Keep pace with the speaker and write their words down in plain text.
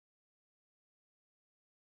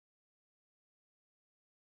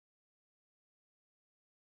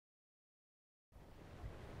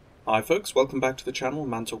Hi folks, welcome back to the channel.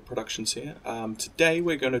 Mantle Productions here. Today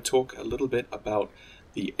we're going to talk a little bit about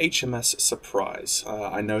the HMS Surprise.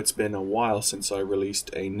 I know it's been a while since I released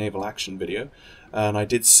a Naval Action video, and I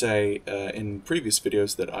did say in previous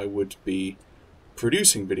videos that I would be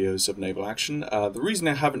producing videos of Naval Action. The reason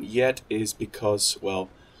I haven't yet is because, well,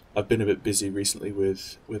 I've been a bit busy recently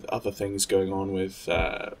with other things going on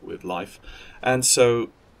with life, and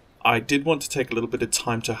so I did want to take a little bit of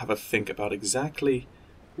time to have a think about exactly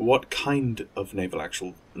what kind of naval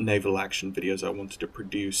action videos I wanted to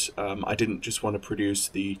produce. I didn't just want to produce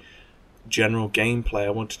the general gameplay.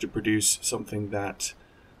 I wanted to produce something that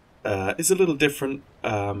is a little different,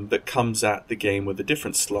 that comes at the game with a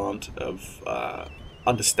different slant of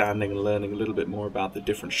understanding and learning a little bit more about the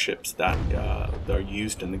different ships that are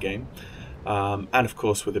used in the game, and of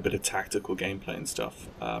course with a bit of tactical gameplay and stuff.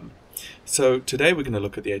 So today we're going to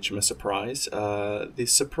look at the HMS Surprise. The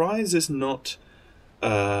Surprise is not...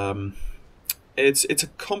 it's a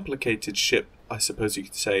complicated ship, I suppose you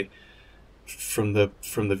could say, from the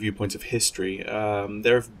viewpoint of history.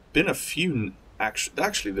 There have been a few...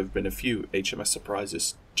 Actually, there have been a few HMS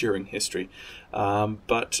Surprises during history,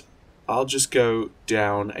 but I'll just go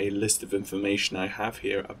down a list of information I have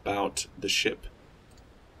here about the ship.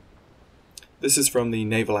 This is from the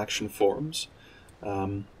Naval Action forums.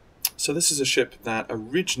 So this is a ship that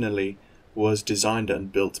originally was designed and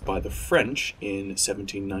built by the French in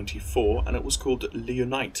 1794, and it was called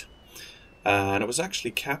Leonite. And it was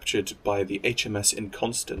actually captured by the HMS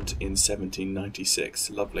Inconstant in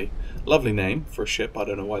 1796. Lovely name for a ship. I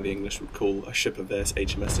don't know why the English would call a ship of theirs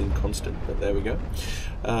HMS Inconstant, but there we go.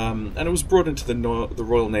 And it was brought into the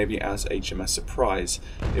Royal Navy as HMS Surprise.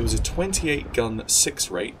 It was a 28-gun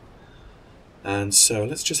 6-rate. And so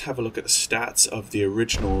let's just have a look at the stats of the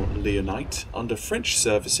original Leonite. Under French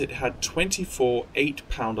service, it had 24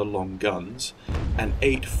 8-pounder long guns and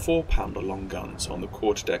 8 4-pounder long guns on the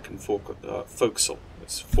quarterdeck and forecastle.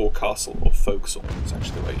 It's forecastle or forecastle, is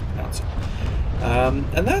actually the way you pronounce it.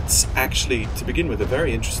 And that's actually, to begin with, a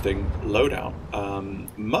very interesting loadout.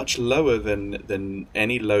 Much lower than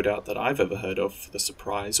any loadout that I've ever heard of for the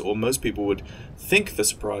Surprise, or most people would think the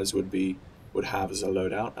Surprise would have as a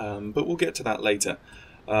loadout, but we'll get to that later.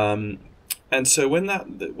 And so when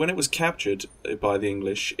it was captured by the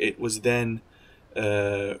English, it was then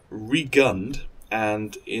regunned,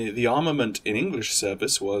 and the armament in English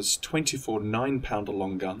service was 24 9-pounder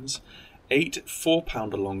long guns, 8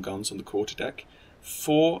 4-pounder long guns on the quarterdeck,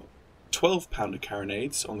 4 12-pounder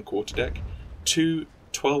carronades on the quarterdeck, 2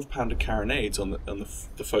 12-pounder carronades on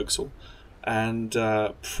the forecastle, and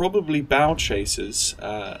probably bow chasers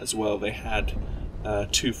as well. They had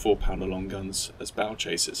 2 4-pounder long guns as bow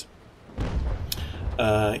chasers.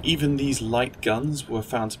 Even these light guns were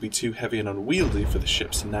found to be too heavy and unwieldy for the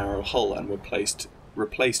ship's narrow hull and were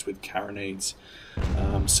replaced with carronades.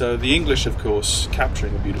 So the English, of course,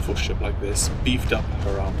 capturing a beautiful ship like this, beefed up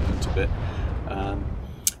her armament a bit.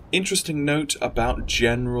 Interesting note about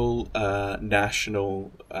general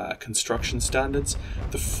national construction standards.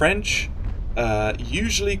 The French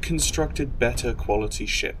usually constructed better quality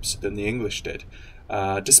ships than the English did.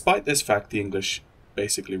 Despite this fact, the English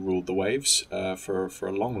basically ruled the waves for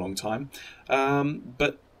a long time.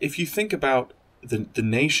 But if you think about the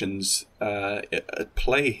nations at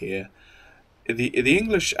play here, the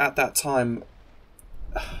English at that time,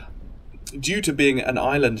 due to being an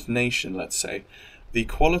island nation, let's say, the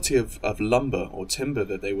quality of lumber or timber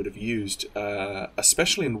that they would have used,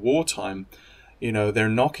 especially in wartime, you know, they're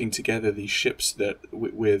knocking together these ships that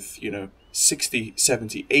with, you know, 60,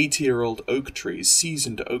 70, 80-year-old oak trees,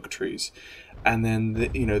 seasoned oak trees. And then,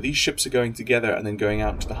 you know, these ships are going together and then going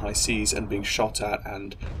out into the high seas and being shot at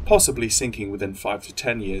and possibly sinking within 5 to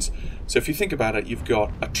 10 years. So if you think about it, you've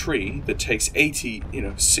got a tree that takes 50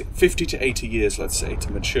 to 80 years, let's say,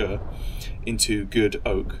 to mature into good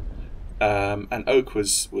oak. And oak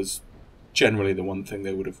was generally the one thing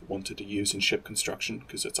they would have wanted to use in ship construction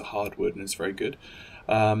because it's a hardwood and it's very good.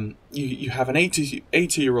 You have an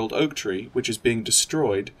 80-year-old oak tree which is being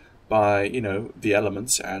destroyed by, you know, the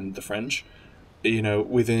elements and the French, you know,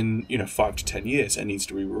 within, you know, 5 to 10 years and needs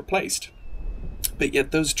to be replaced. But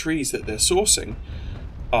yet those trees that they're sourcing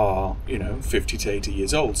are, you know, 50 to 80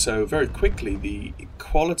 years old. So very quickly the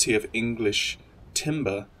quality of English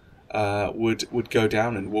timber would go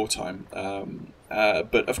down in wartime.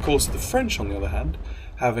 But of course the French, on the other hand,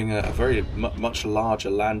 having a very much larger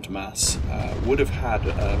landmass, would have had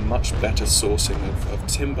a much better sourcing of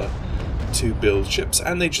timber to build ships,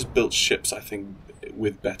 and they just built ships, I think,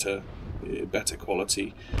 with better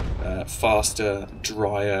quality, faster,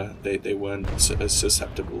 drier. They weren't as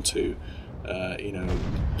susceptible to you know,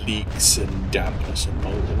 leaks and dampness and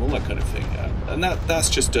mold and all that kind of thing. And that's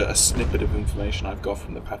just a snippet of information I've got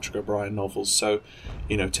from the Patrick O'Brian novels. So,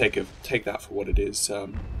 you know, take that for what it is.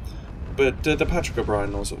 But the Patrick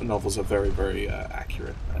O'Brian novels are very, very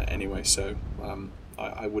accurate anyway. So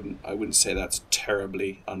I wouldn't say that's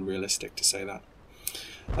terribly unrealistic to say that.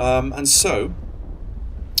 And so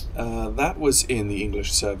that was in the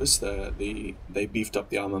English service. They beefed up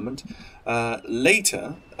the armament.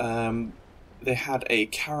 Later, they had a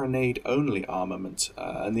carronade-only armament,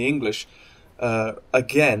 and the English,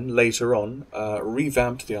 again, later on,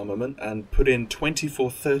 revamped the armament and put in 24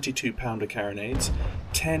 32-pounder carronades,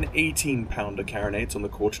 10 18-pounder carronades on the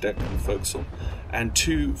quarterdeck and forecastle, and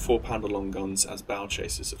 2 4-pounder long guns as bow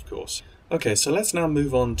chasers, of course. Okay, so let's now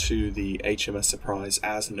move on to the HMS Surprise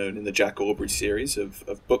as known in the Jack Aubrey series of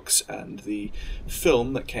books and the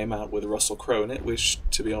film that came out with Russell Crowe in it, which,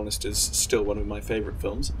 to be honest, is still one of my favourite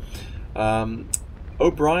films.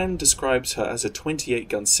 O'Brian describes her as a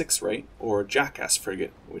 28-gun 6-rate, or a jackass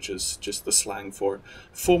frigate, which is just the slang for it,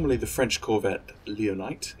 formerly the French corvette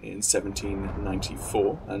Leonite in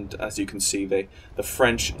 1794, and as you can see, the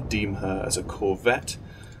French deem her as a corvette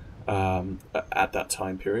at that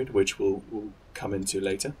time period, which we'll come into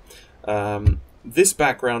later. This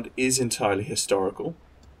background is entirely historical,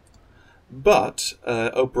 but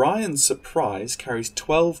O'Brien's Surprise carries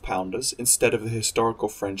 12-pounders instead of the historical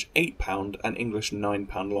French 8-pound and English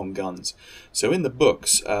 9-pound long guns. So in the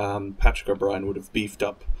books, Patrick O'Brian would have beefed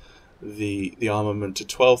up the armament to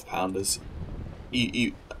 12-pounders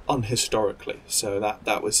unhistorically. So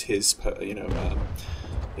that was his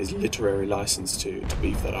his literary license to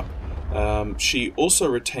beef that up. She also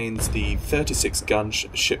retains the 36-gun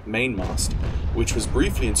ship mainmast, which was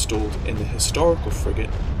briefly installed in the historical frigate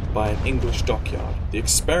by an English dockyard. The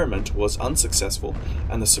experiment was unsuccessful,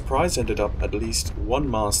 and the Surprise ended up at least one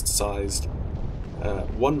mast sized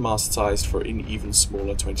for an even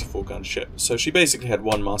smaller 24-gun ship. So she basically had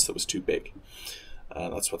one mast that was too big.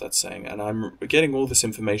 That's what that's saying. And I'm getting all this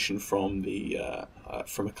information from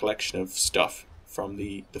from a collection of stuff from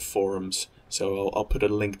the forums. So I'll put a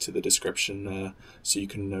link to the description so you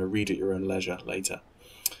can read at your own leisure later.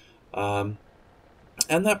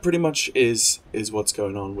 And that pretty much is what's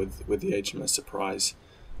going on with the HMS Surprise.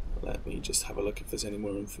 Let me just have a look if there's any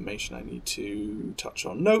more information I need to touch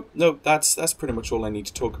on. Nope, that's pretty much all I need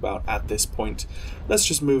to talk about at this point. Let's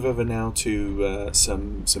just move over now to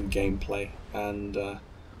some gameplay, and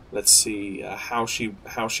let's see how she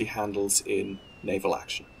handles in Naval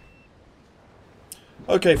Action.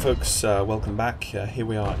 Okay, folks, welcome back. Here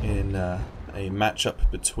we are in a matchup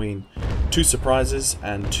between two Surprises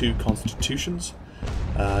and two Constitutions.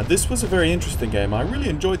 This was a very interesting game. I really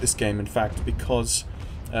enjoyed this game, in fact, because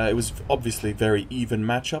it was obviously a very even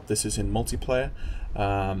matchup. This is in multiplayer,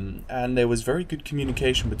 and there was very good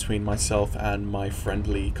communication between myself and my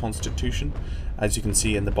friendly Constitution. As you can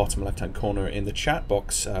see in the bottom left-hand corner in the chat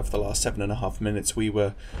box, for the last 7.5 minutes we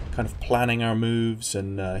were kind of planning our moves,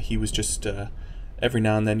 and he was just... every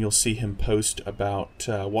now and then you'll see him post about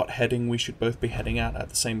what heading we should both be heading at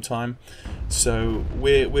the same time. So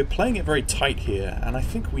we're playing it very tight here, and I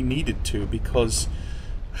think we needed to, because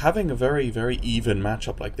having a very, very even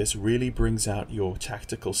matchup like this really brings out your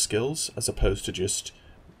tactical skills as opposed to just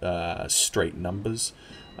straight numbers.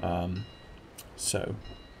 So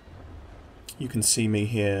you can see me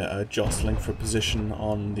here jostling for position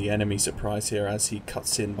on the enemy Surprise here as he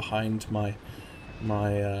cuts in behind my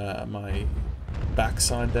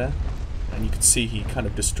backside there, and you can see he kind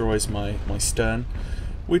of destroys my stern,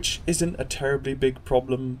 which isn't a terribly big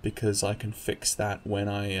problem because I can fix that when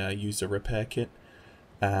I use a repair kit.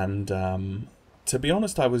 And to be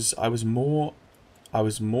honest, I was more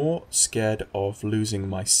scared of losing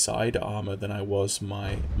my side armor than I was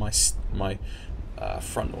my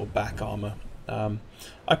front or back armor.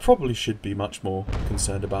 I probably should be much more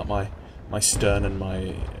concerned about my stern and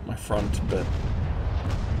my front, but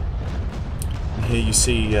here you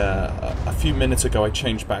see a few minutes ago I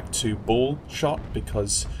changed back to ball shot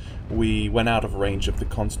because we went out of range of the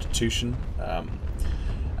Constitution,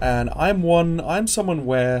 and I'm someone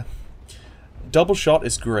where double shot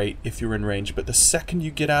is great if you're in range, but the second you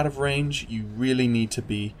get out of range you really need to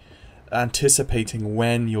be anticipating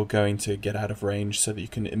when you're going to get out of range so that you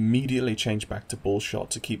can immediately change back to ball shot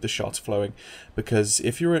to keep the shots flowing. Because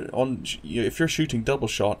if you're shooting double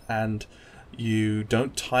shot and you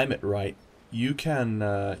don't time it right, you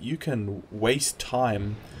can waste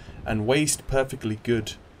time and waste perfectly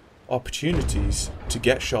good opportunities to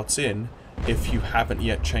get shots in if you haven't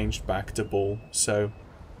yet changed back to ball. So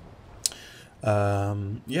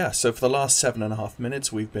yeah, so for the last 7.5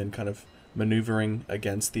 minutes we've been kind of maneuvering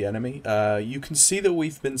against the enemy. You can see that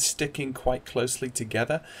we've been sticking quite closely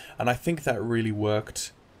together, and I think that really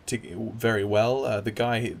worked very well. The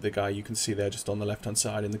guy you can see there just on the left-hand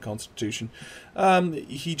side in the Constitution,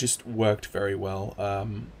 he just worked very well.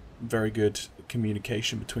 Very good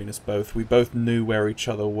communication between us both. We both knew where each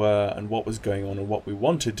other were and what was going on and what we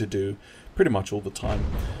wanted to do pretty much all the time.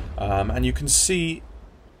 And you can see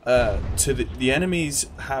the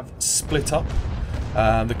enemies have split up.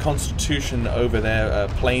 The Constitution over there,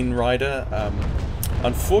 plane rider,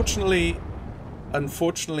 unfortunately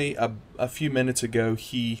a few minutes ago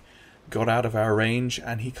he got out of our range,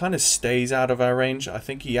 and he kind of stays out of our range. I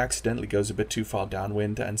think he accidentally goes a bit too far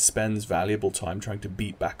downwind and spends valuable time trying to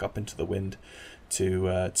beat back up into the wind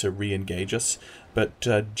to re-engage us. But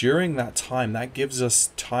during that time, that gives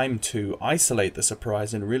us time to isolate the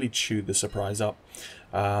surprise and really chew the surprise up.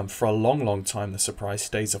 For a long time, the surprise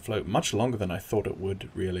stays afloat, much longer than I thought it would,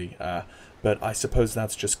 really. But I suppose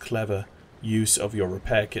that's just clever use of your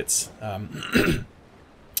repair kits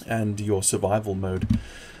and your survival mode.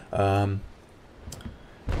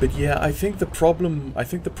 But yeah, I think the problem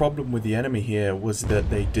with the enemy here was that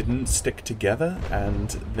they didn't stick together, and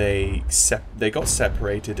they got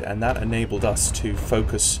separated, and that enabled us to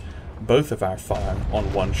focus both of our fire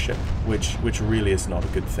on one ship, which really is not a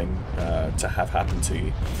good thing to have happen to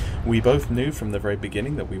you. We both knew from the very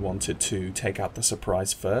beginning that we wanted to take out the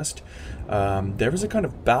surprise first. There is a kind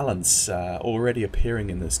of balance already appearing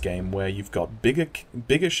in this game where you've got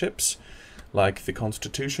bigger ships like the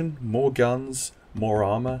Constitution, more guns, more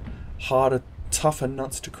armor, harder, tougher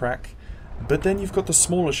nuts to crack. But then you've got the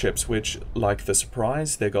smaller ships, which, like the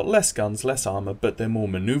Surprise, they've got less guns, less armor, but they're more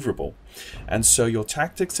maneuverable. And so your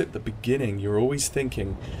tactics at the beginning, you're always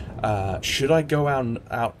thinking, should I go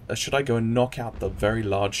should I go and knock out the very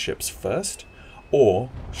large ships first, or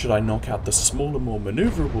should I knock out the smaller, more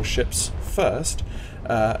maneuverable ships first,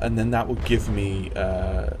 and then that will give me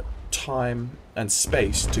time and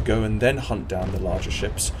space to go and then hunt down the larger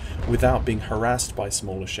ships without being harassed by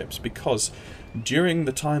smaller ships. Because during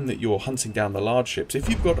the time that you're hunting down the large ships, if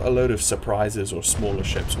you've got a load of Surprises or smaller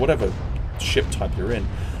ships, whatever ship type you're in,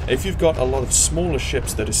 if you've got a lot of smaller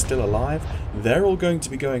ships that are still alive, they're all going to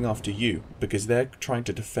be going after you because they're trying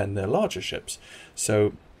to defend their larger ships.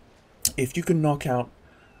 So if you can knock out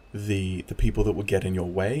the people that will get in your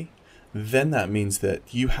way, then that means that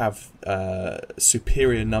you have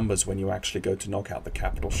superior numbers when you actually go to knock out the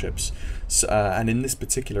capital ships. So, and in this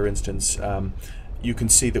particular instance, you can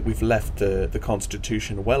see that we've left the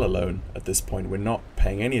Constitution well alone at this point. We're not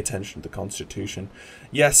paying any attention to the Constitution.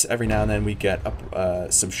 Yes, every now and then we get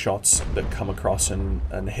some shots that come across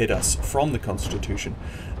and hit us from the Constitution,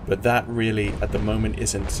 but that really, at the moment,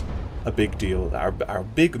 isn't a big deal. Our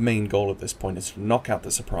big main goal at this point is to knock out the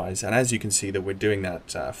Surprise, and as you can see that we're doing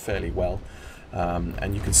that fairly well.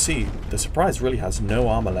 And you can see the Surprise really has no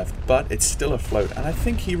armor left, but it's still afloat, and I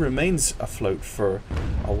think he remains afloat for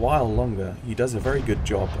a while longer. He does a very good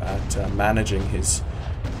job at managing his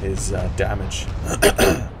damage.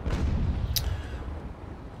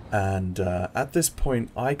 And at this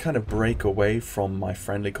point, I kind of break away from my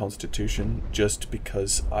friendly Constitution just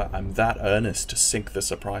because I'm that earnest to sink the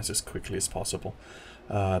Surprise as quickly as possible.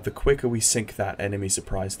 The quicker we sink that enemy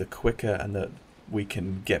Surprise, the quicker and the we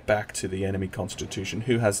can get back to the enemy Constitution,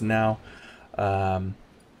 who has now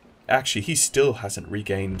actually he still hasn't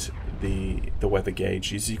regained the weather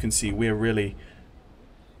gauge. As you can see, we're really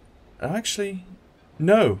actually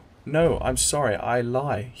no, I'm sorry, I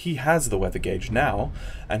lie. He has the weather gauge now,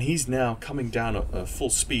 and he's now coming down at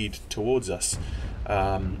full speed towards us.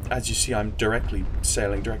 As you see, I'm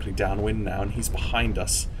sailing directly downwind now, and he's behind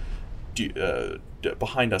us in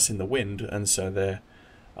the wind, and so there.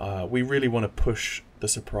 We really want to push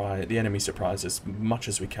the enemy Surprise as much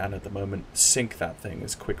as we can at the moment, sink that thing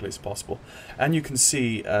as quickly as possible. And you can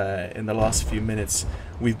see in the last few minutes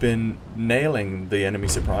we've been nailing the enemy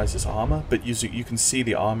Surprise's armor, but you can see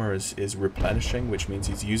the armor is replenishing, which means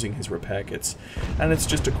he's using his repair kits. And it's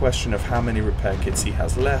just a question of how many repair kits he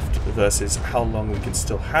has left versus how long we can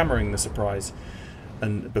still hammering the Surprise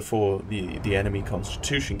and before the enemy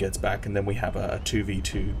Constitution gets back, and then we have a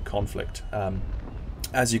 2v2 conflict.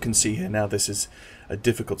 As you can see here now, this is a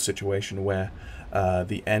difficult situation where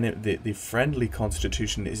the friendly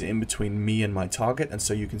Constitution is in between me and my target, and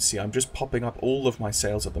so you can see I'm just popping up all of my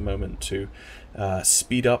sails at the moment to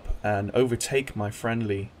speed up and overtake my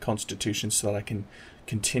friendly Constitution so that I can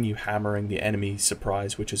continue hammering the enemy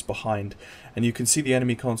Surprise, which is behind. And you can see the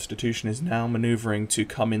enemy Constitution is now maneuvering to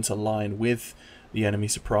come into line with the enemy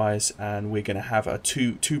Surprise, and we're going to have a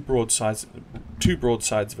two broadsides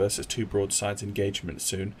versus two broadsides engagement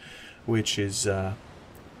soon, which is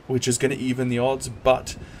which is going to even the odds,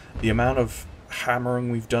 but the amount of hammering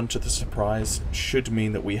we've done to the surprise should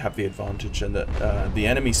mean that we have the advantage, and that the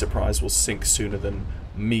enemy surprise will sink sooner than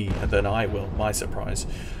I will, my surprise.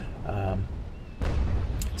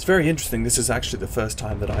 It's very interesting. This is actually the first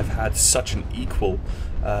time that I've had such an equal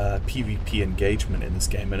PvP engagement in this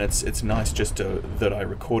game, and it's nice just that I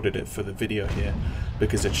recorded it for the video here,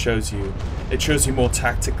 because it shows you more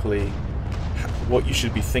tactically what you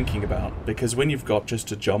should be thinking about. Because when you've got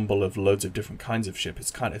just a jumble of loads of different kinds of ship,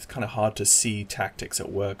 it's kind of hard to see tactics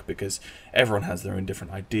at work, because everyone has their own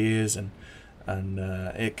different ideas, and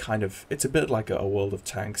it's a bit like a World of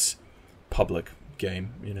Tanks public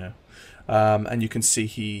game, you know. And you can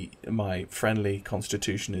see my friendly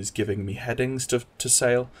constitution is giving me headings to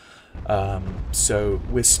sail. So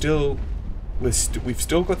we've still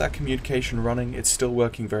got that communication running. It's still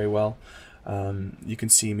working very well. You can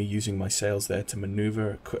see me using my sails there to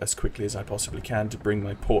maneuver as quickly as I possibly can to bring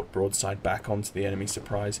my port broadside back onto the enemy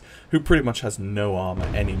surprise, who pretty much has no armor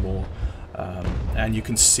anymore. And you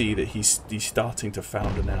can see that he's starting to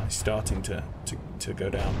founder now. He's starting to go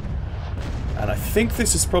down. And I think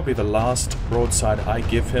this is probably the last broadside I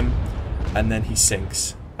give him, and then he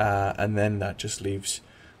sinks. And then that just leaves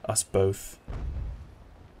us both.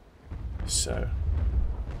 So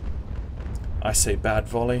I say bad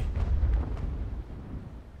volley,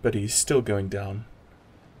 but he's still going down.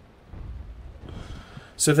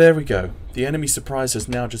 So there we go. The enemy surprise has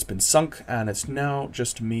now just been sunk, and it's now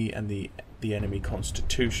just me and the enemy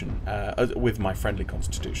constitution, with my friendly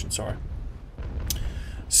constitution, sorry.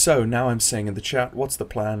 So now I'm saying in the chat, what's the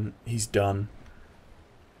plan? He's done.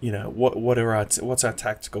 You know, what's our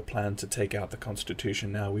tactical plan to take out the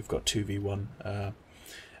constitution now? We've got 2v1,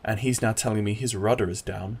 and he's now telling me his rudder is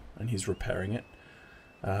down and he's repairing it.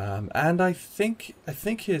 And I think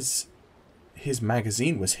his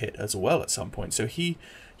magazine was hit as well at some point. So he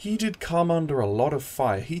did come under a lot of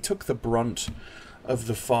fire. He took the brunt of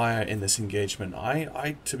the fire in this engagement.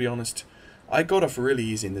 I to be honest, I got off really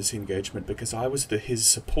easy in this engagement because I was his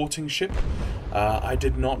supporting ship. I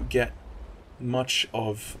did not get much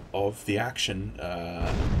of the action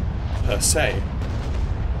per se.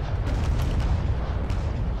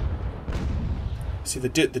 See, the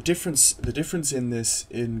difference in this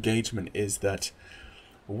engagement is that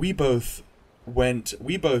we both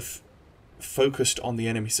focused on the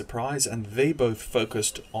enemy surprise, and they both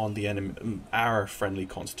focused on our friendly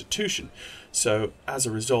constitution. So as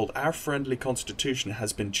a result, our friendly constitution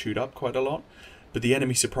has been chewed up quite a lot, but the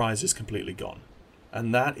enemy surprise is completely gone.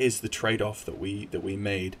 And that is the trade-off that we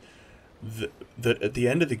made. That at the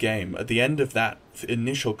end of the game, at the end of that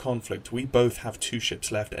initial conflict, we both have 2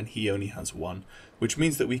 ships left and he only has 1, which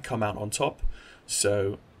means that we come out on top.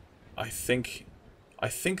 So I think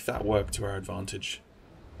that worked to our advantage.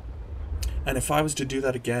 And if I was to do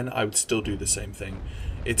that again, I would still do the same thing.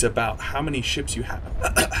 It's about how many ships you have,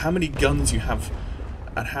 how many guns you have,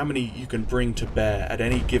 and how many you can bring to bear at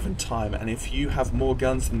any given time. And if you have more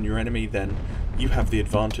guns than your enemy, then you have the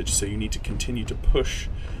advantage. So you need to continue to push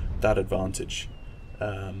that advantage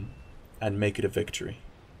and make it a victory.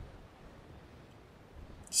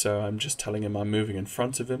 So I'm just telling him I'm moving in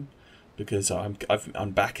front of him, because I'm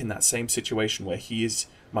back in that same situation where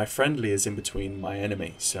my friendly is in between my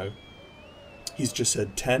enemy. So he's just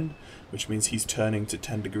said 10, which means he's turning to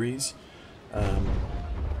 10 degrees.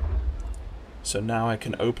 So now I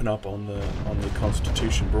can open up on the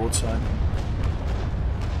Constitution broadside,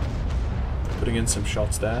 putting in some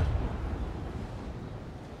shots there.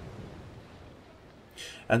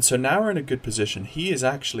 And so now we're in a good position. He is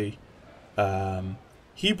actually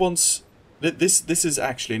he wants this is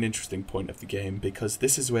actually an interesting point of the game, because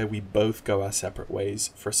this is where we both go our separate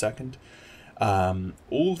ways for a second.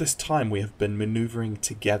 All this time we have been maneuvering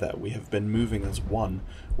together. We have been moving as one,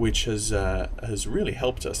 which has really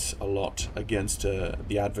helped us a lot against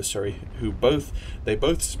the adversary, who both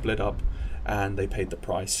split up and they paid the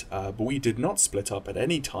price. But we did not split up at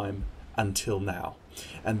any time until now.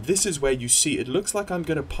 And this is where you see it looks like I'm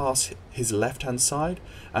going to pass his left-hand side,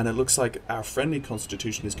 and it looks like our friendly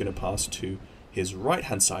constitution is going to pass to his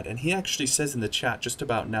right-hand side. And he actually says in the chat just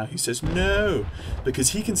about now, he says no,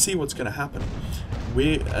 because he can see what's going to happen.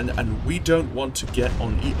 We don't want to get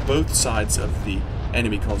on both sides of the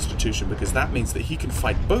enemy constitution, because that means that he can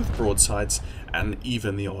fight both broadsides and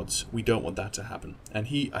even the odds. We don't want that to happen. And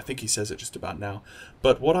I think he says it just about now.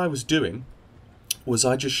 But what I was doing was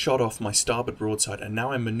I just shot off my starboard broadside, and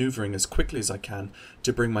now I'm maneuvering as quickly as I can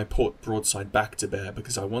to bring my port broadside back to bear,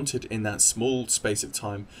 because I wanted in that small space of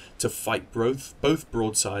time to fight both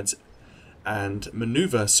broadsides and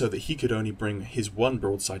maneuver so that he could only bring his one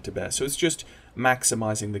broadside to bear. So it's just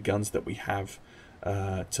maximizing the guns that we have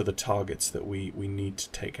to the targets that we need to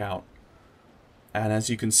take out. And as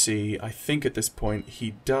you can see, I think at this point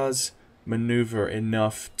he does maneuver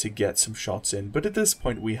enough to get some shots in, but at this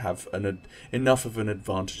point we have enough of an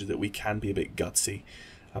advantage that we can be a bit gutsy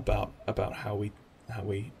about how we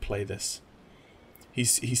play this.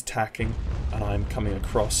 He's tacking, and I'm coming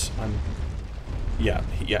across.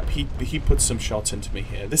 He puts some shots into me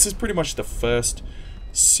here. This is pretty much the first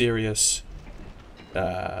serious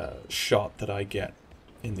shot that I get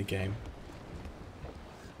in the game.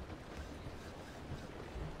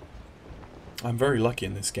 I'm very lucky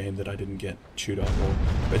in this game that I didn't get chewed up more.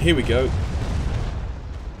 But here we go.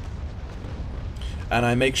 And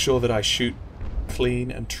I make sure that I shoot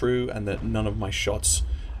clean and true, and that none of my shots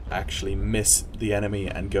actually miss the enemy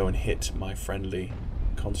and go and hit my friendly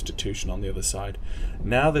Constitution on the other side.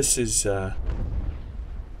 Now this is an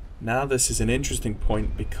interesting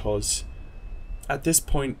point, because at this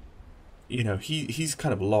point, you know, he's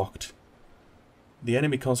kind of locked. The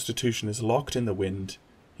enemy Constitution is locked in the wind.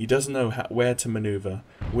 He doesn't know where to maneuver.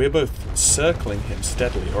 We're both circling him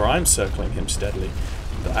steadily, or I'm circling him steadily.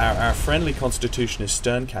 Our friendly Constitution is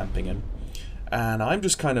stern camping him, and I'm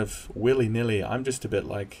just kind of willy-nilly. I'm just a bit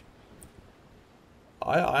like,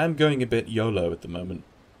 I'm going a bit YOLO at the moment.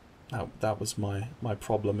 That was my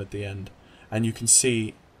problem at the end. And you can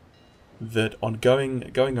see that on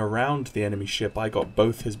going around the enemy ship, I got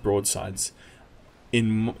both his broadsides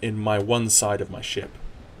in my one side of my ship.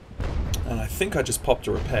 And I think I just popped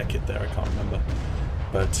a repair kit there, I can't remember.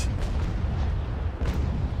 But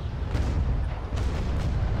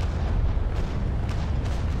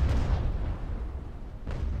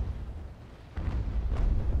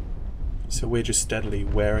so we're just steadily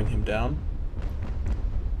wearing him down.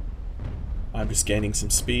 I'm just gaining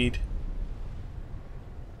some speed,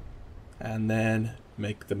 and then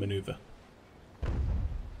make the maneuver.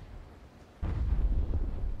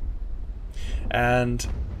 And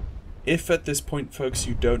if at this point, folks,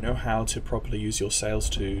 you don't know how to properly use your sails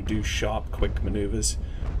to do sharp, quick maneuvers,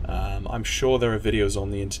 I'm sure there are videos on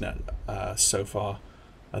the internet so far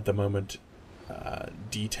at the moment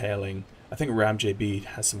detailing. I think RamJB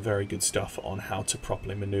has some very good stuff on how to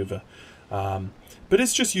properly maneuver. But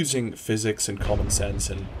it's just using physics and common sense,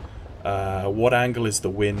 and what angle is the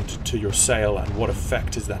wind to your sail, and what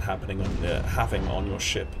effect is that having on your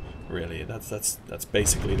ship. Really, that's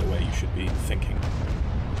basically the way you should be thinking.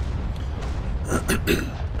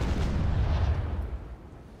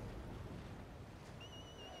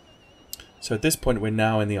 So at this point, we're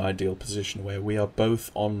now in the ideal position where we are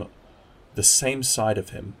both on the same side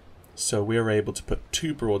of him, so we're able to put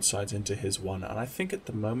two broadsides into his one. And I think at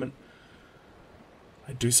the moment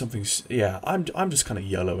I do something. Yeah, I'm just kind of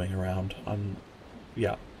YOLOing around. I'm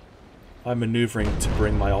maneuvering to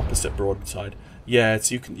bring my opposite broadside. Yeah,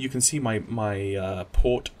 it's you can see my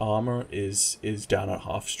port armor is down at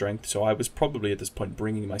half strength, so I was probably at this point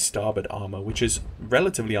bringing my starboard armor, which is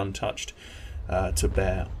relatively untouched, to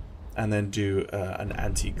bear, and then do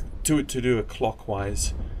do a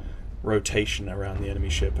clockwise rotation around the enemy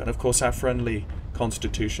ship. And of course, our friendly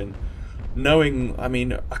Constitution, knowing, I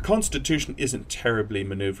mean, a Constitution isn't terribly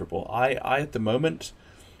maneuverable. I at the moment,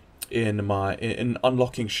 in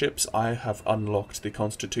unlocking ships, I have unlocked the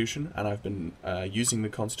Constitution, and I've been using the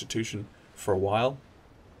Constitution for a while,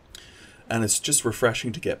 and it's just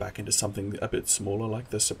refreshing to get back into something a bit smaller like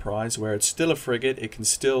the Surprise, where it's still a frigate. It can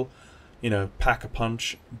still, you know, pack a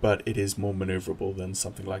punch, but it is more maneuverable than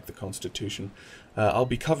something like the Constitution. I'll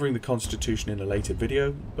be covering the Constitution in a later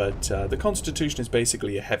video, but the Constitution is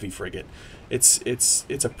basically a heavy frigate. It's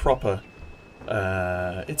a proper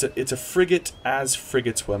it's a frigate as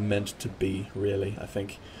frigates were meant to be, really, I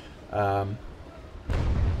think. The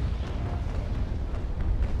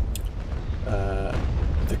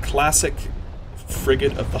classic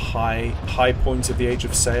frigate of the high points of the Age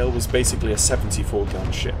of Sail was basically a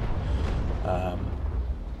 74-gun ship.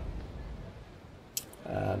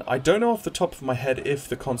 And I don't know off the top of my head if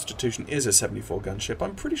the Constitution is a 74-gun ship.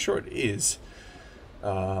 I'm pretty sure it is.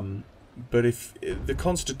 But if the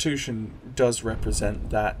Constitution does represent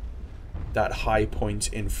that high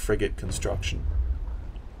point in frigate construction.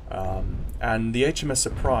 And the HMS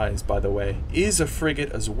Surprise, by the way, is a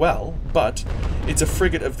frigate as well, but it's a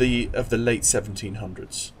frigate of the late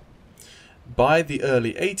 1700s. By the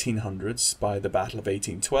early 1800s, by the Battle of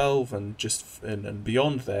 1812 and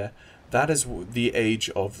beyond there, that is the age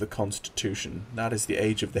of the Constitution. That is the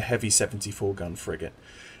age of the heavy 74-gun frigate.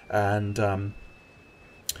 And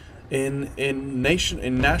in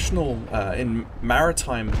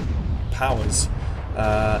maritime powers,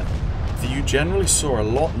 you generally saw a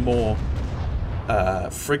lot more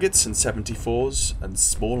frigates and 74s and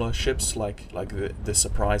smaller ships like the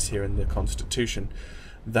Surprise here in the Constitution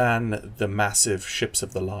than the massive ships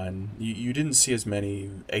of the line. You didn't see as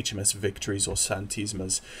many HMS Victories or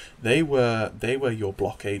Santismas. They were your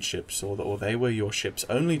blockade ships, or they were your ships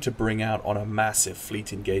only to bring out on a massive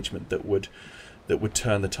fleet engagement that would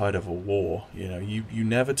turn the tide of a war. You know, you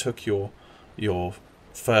never took your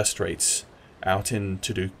first rates out in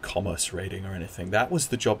to do commerce raiding or anything. That was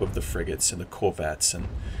the job of the frigates and the corvettes and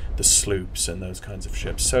the sloops and those kinds of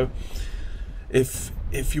ships. So if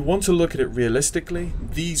you want to look at it realistically,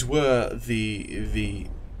 these were the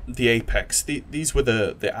apex. These were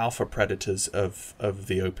the alpha predators of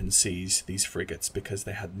the open seas, these frigates, because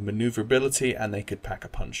they had maneuverability and they could pack a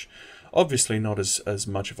punch. Obviously not as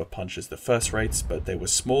much of a punch as the first rates, but they were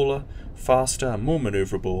smaller, faster, more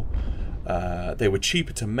maneuverable. They were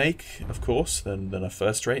cheaper to make, of course, than a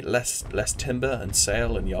first rate. Less timber and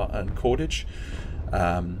sail and cordage.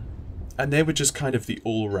 And they were just kind of the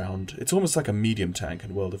all-round. It's almost like a medium tank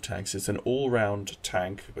in World of Tanks. It's an all-round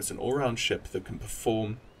tank. It's an all-round ship that can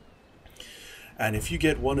perform. And if you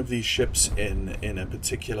get one of these ships in a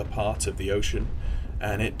particular part of the ocean,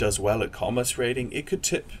 and it does well at commerce raiding, it could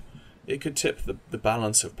tip the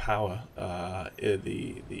balance of power,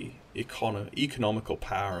 the economical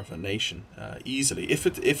power of a nation easily.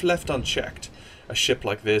 If left unchecked, a ship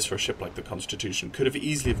like this or a ship like the Constitution could have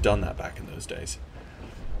easily have done that back in those days.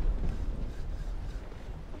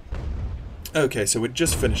 Okay, so we're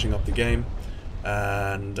just finishing up the game,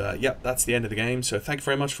 and yeah, that's the end of the game. So thank you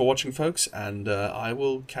very much for watching, folks, and I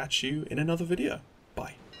will catch you in another video.